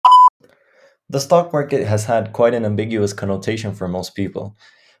The stock market has had quite an ambiguous connotation for most people.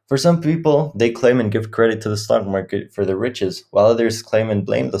 For some people, they claim and give credit to the stock market for their riches, while others claim and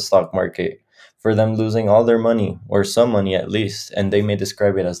blame the stock market for them losing all their money, or some money at least, and they may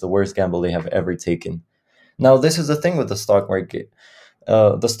describe it as the worst gamble they have ever taken. Now, this is the thing with the stock market.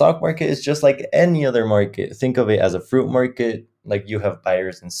 The stock market is just like any other market. Think of it as a fruit market, like you have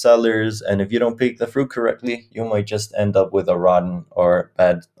buyers and sellers, and if you don't pick the fruit correctly, you might just end up with a rotten or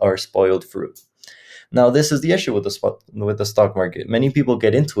bad or spoiled fruit. Now, this is the issue with the stock market. Many people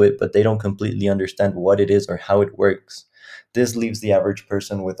get into it, but they don't completely understand what it is or how it works. This leaves the average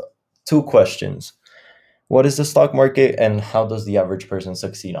person with two questions: what is the stock market, and how does the average person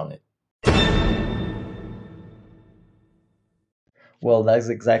succeed on it? Well, that's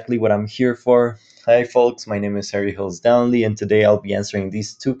exactly what I'm here for. Hi, folks. My name is Harry Hillsdownley, and today I'll be answering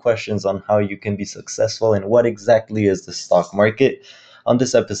these two questions on how you can be successful and what exactly is the stock market on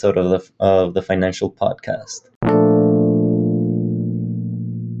this episode of the Financial Podcast.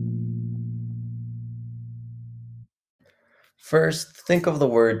 First, think of the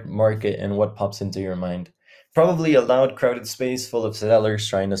word market and what pops into your mind. Probably a loud, crowded space full of sellers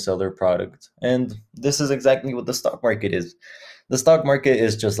trying to sell their product. And this is exactly what the stock market is. The stock market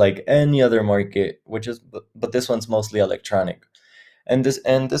is just like any other market, but this one's mostly electronic. And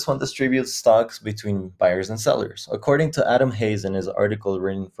this one distributes stocks between buyers and sellers. According to Adam Hayes in his article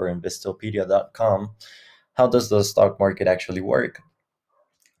written for Investopedia.com, how does the stock market actually work?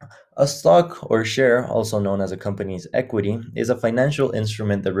 A stock or share, also known as a company's equity, is a financial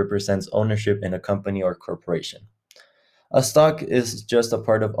instrument that represents ownership in a company or corporation. A stock is just a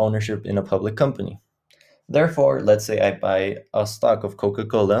part of ownership in a public company. Therefore, let's say I buy a stock of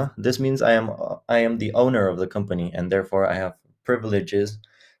Coca-Cola. This means I am the owner of the company, and therefore I have privileges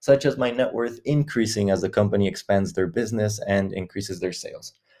such as my net worth increasing as the company expands their business and increases their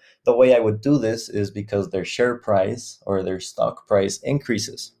sales. The way I would do this is because their share price or their stock price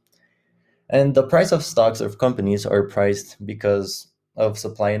increases. And the price of stocks of companies are priced because of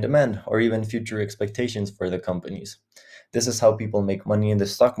supply and demand or even future expectations for the companies. This is how people make money in the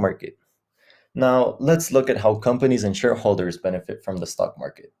stock market. Now, let's look at how companies and shareholders benefit from the stock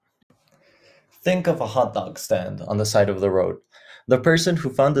market. Think of a hot dog stand on the side of the road. The person who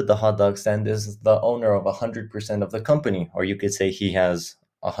founded the hot dog stand is the owner of 100% of the company, or you could say he has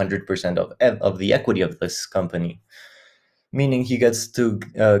 100% of the equity of this company, meaning he gets to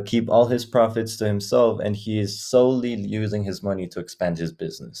keep all his profits to himself and he is solely using his money to expand his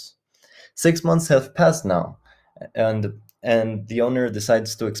business. 6 months have passed now, and the owner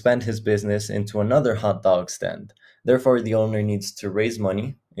decides to expand his business into another hot dog stand. Therefore, the owner needs to raise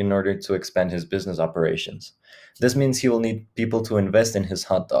money in order to expand his business operations. This means he will need people to invest in his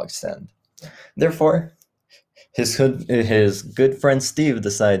hot dog stand. Therefore, his good friend Steve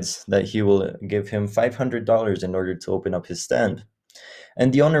decides that he will give him $500 in order to open up his stand.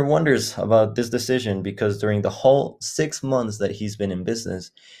 And the owner wonders about this decision because during the whole 6 months that he's been in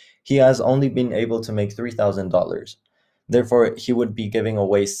business, he has only been able to make $3,000. Therefore, he would be giving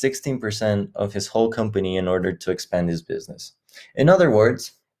away 16% of his whole company in order to expand his business. In other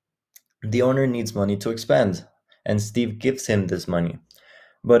words, the owner needs money to expand, and Steve gives him this money.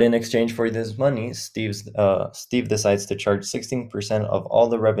 But in exchange for this money, Steve decides to charge 16% of all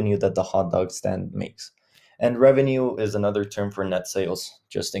the revenue that the hot dog stand makes. And revenue is another term for net sales,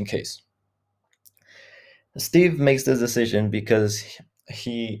 just in case. Steve makes this decision because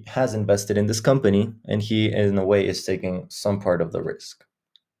he has invested in this company and he, in a way, is taking some part of the risk.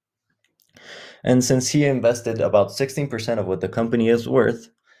 And since he invested about 16% of what the company is worth,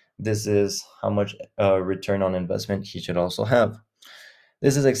 this is how much return on investment he should also have.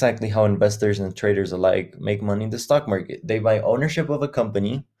 This is exactly how investors and traders alike make money in the stock market. They buy ownership of a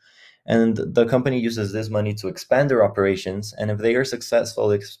company, and the company uses this money to expand their operations. And if they are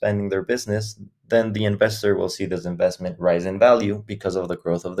successful expanding their business, then the investor will see this investment rise in value because of the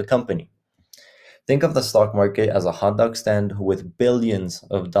growth of the company. Think of the stock market as a hot dog stand with billions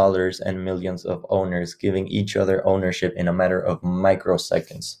of dollars and millions of owners giving each other ownership in a matter of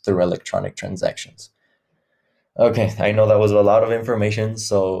microseconds through electronic transactions. Okay, I know that was a lot of information,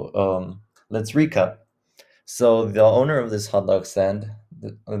 so let's recap. So the owner of this hot dog stand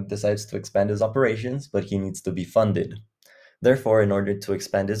decides to expand his operations, but he needs to be funded. Therefore, in order to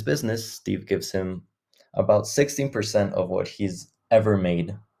expand his business, Steve gives him about 16% of what he's ever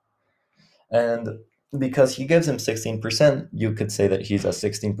made. And because he gives him 16%, you could say that he's a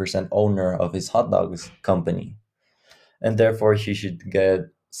 16% owner of his hot dogs company. And therefore, he should get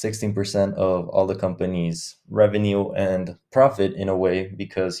 16% of all the company's revenue and profit in a way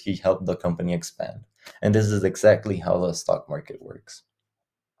because he helped the company expand. And this is exactly how the stock market works.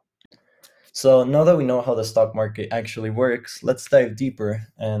 So now that we know how the stock market actually works, let's dive deeper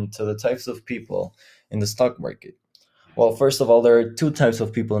into the types of people in the stock market. Well, first of all, there are two types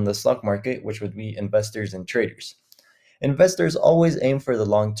of people in the stock market, which would be investors and traders. Investors always aim for the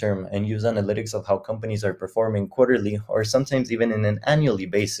long term and use analytics of how companies are performing quarterly or sometimes even in an annually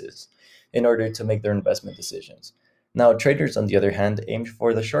basis in order to make their investment decisions. Now, traders, on the other hand, aim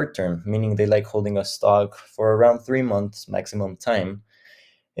for the short term, meaning they like holding a stock for around 3 months maximum time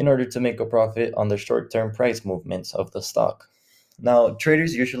in order to make a profit on the short term price movements of the stock. Now,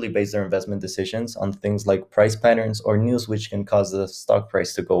 traders usually base their investment decisions on things like price patterns or news which can cause the stock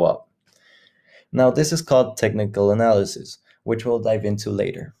price to go up. Now, this is called technical analysis, which we'll dive into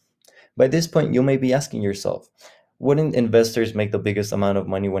later. By this point, you may be asking yourself, wouldn't investors make the biggest amount of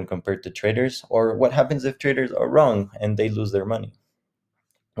money when compared to traders? Or what happens if traders are wrong and they lose their money?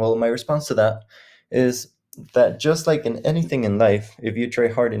 Well, my response to that is that just like in anything in life, if you try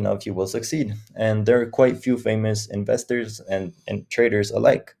hard enough, you will succeed. And there are quite few famous investors and traders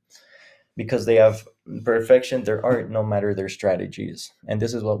alike because they have perfection their art no matter their strategies. And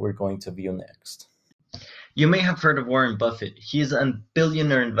this is what we're going to view next. You may have heard of Warren Buffett. He is a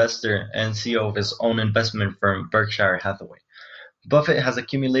billionaire investor and CEO of his own investment firm, Berkshire Hathaway. Buffett has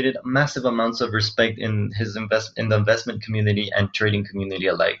accumulated massive amounts of respect in the investment community and trading community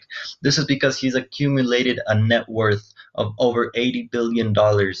alike. This is because he's accumulated a net worth of over $80 billion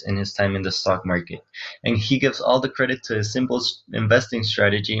in his time in the stock market. And he gives all the credit to his simple investing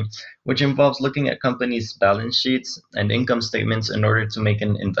strategy, which involves looking at companies' balance sheets and income statements in order to make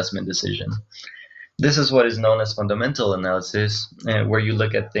an investment decision. This is what is known as fundamental analysis, where you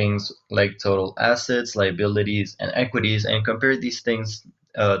look at things like total assets, liabilities, and equities and compare these things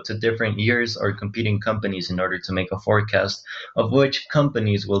to different years or competing companies in order to make a forecast of which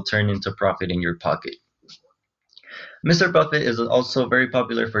companies will turn into profit in your pocket. Mr. Buffett is also very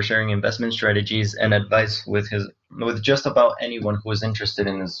popular for sharing investment strategies and advice with just about anyone who is interested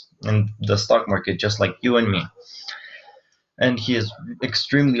in the stock market, just like you and me. And he is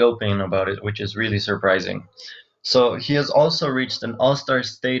extremely open about it, which is really surprising. So he has also reached an all-star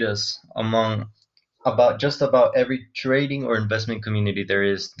status among about just about every trading or investment community there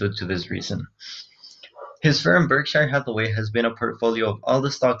is due to this reason. His firm Berkshire Hathaway has been a portfolio of all the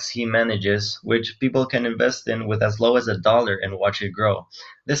stocks he manages, which people can invest in with as low as $1 and watch it grow.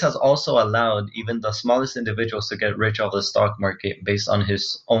 This has also allowed even the smallest individuals to get rich off the stock market based on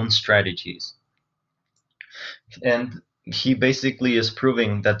his own strategies. And he basically is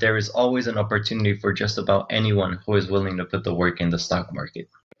proving that there is always an opportunity for just about anyone who is willing to put the work in the stock market.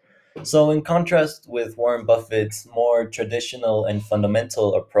 So, in contrast with Warren Buffett's more traditional and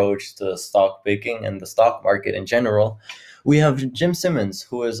fundamental approach to stock picking and the stock market in general, we have Jim Simmons,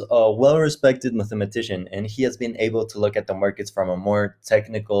 who is a well respected mathematician, and he has been able to look at the markets from a more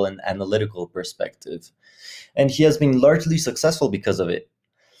technical and analytical perspective. And he has been largely successful because of it.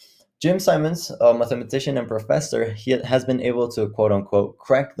 Jim Simons, a mathematician and professor, he has been able to quote unquote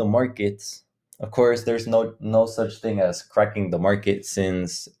crack the markets. Of course, there's no such thing as cracking the market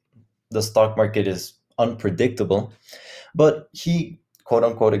since the stock market is unpredictable. But he quote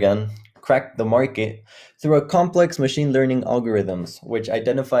unquote again cracked the market through a complex machine learning algorithms which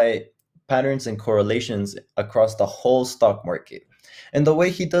identify patterns and correlations across the whole stock market. And the way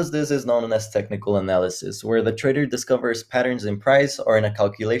he does this is known as technical analysis, where the trader discovers patterns in price or in a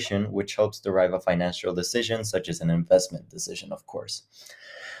calculation which helps derive a financial decision, such as an investment decision, of course.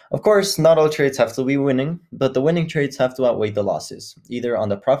 Of course, not all trades have to be winning, but the winning trades have to outweigh the losses, either on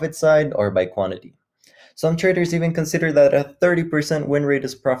the profit side or by quantity. Some traders even consider that a 30% win rate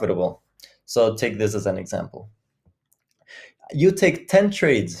is profitable. So take this as an example. You take 10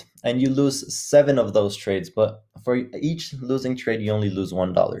 trades and you lose 7 of those trades, but for each losing trade, you only lose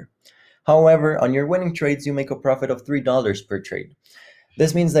 $1. However, on your winning trades, you make a profit of $3 per trade.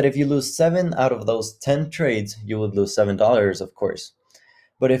 This means that if you lose 7 out of those 10 trades, you would lose $7, of course.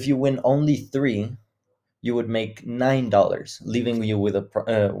 But if you win only 3, you would make $9, leaving you with a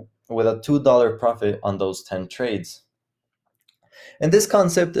 $2 profit on those 10 trades. And this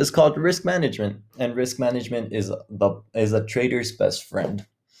concept is called risk management, and risk management is a trader's best friend.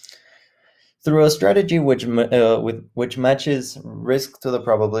 Through a strategy which matches risk to the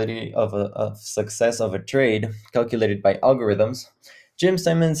probability of success of a trade, calculated by algorithms, Jim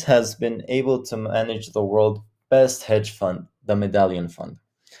Simons has been able to manage the world's best hedge fund, the Medallion Fund.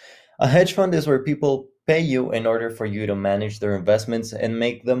 A hedge fund is where people pay you in order for you to manage their investments and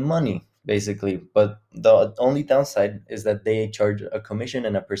make them money, basically. But the only downside is that they charge a commission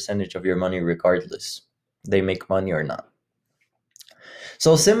and a percentage of your money regardless. They make money or not.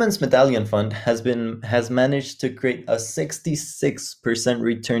 So Simmons Medallion Fund has managed to create a 66%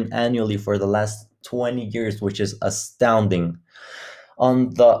 return annually for the last 20 years, which is astounding. On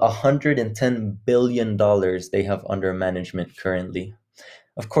the $110 billion they have under management currently.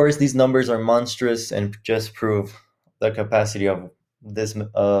 Of course, these numbers are monstrous and just prove the capacity of this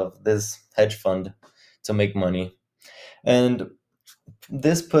hedge fund to make money. And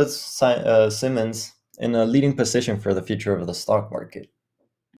this puts Simmons in a leading position for the future of the stock market.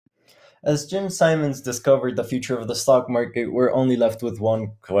 As Jim Simons discovered the future of the stock market, we're only left with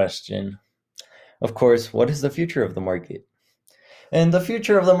one question. Of course, what is the future of the market? And the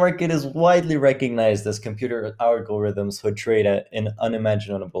future of the market is widely recognized as computer algorithms who trade at in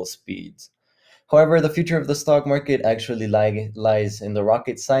unimaginable speeds. However, the future of the stock market actually lies in the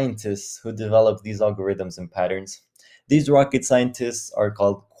rocket scientists who develop these algorithms and patterns. These rocket scientists are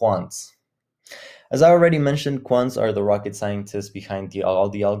called quants. As I already mentioned, quants are the rocket scientists behind all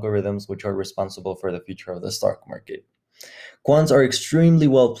the algorithms which are responsible for the future of the stock market. Quants are extremely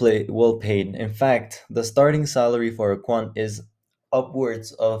well paid. In fact, the starting salary for a quant is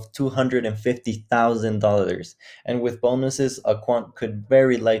upwards of $250,000. And with bonuses, a quant could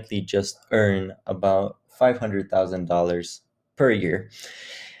very likely just earn about $500,000 per year.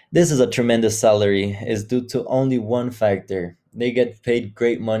 This is a tremendous salary, is due to only one factor. They get paid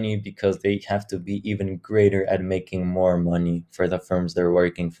great money because they have to be even greater at making more money for the firms they're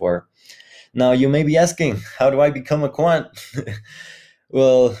working for. Now, you may be asking, how do I become a quant?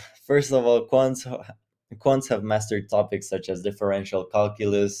 Well, first of all, quants have mastered topics such as differential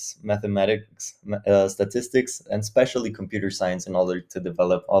calculus, mathematics, statistics, and especially computer science in order to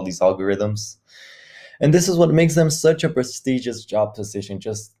develop all these algorithms. And this is what makes them such a prestigious job position.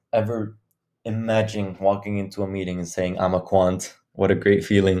 Just ever imagine walking into a meeting and saying, I'm a quant. What a great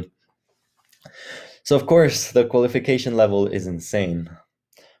feeling. So, of course, the qualification level is insane.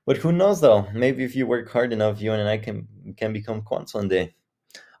 But who knows though? Maybe if you work hard enough, you and I can become quants one day.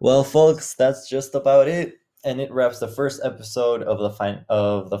 Well, folks, that's just about it, and it wraps the first episode of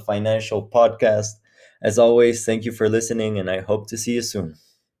the financial podcast. As always, thank you for listening, and I hope to see you soon.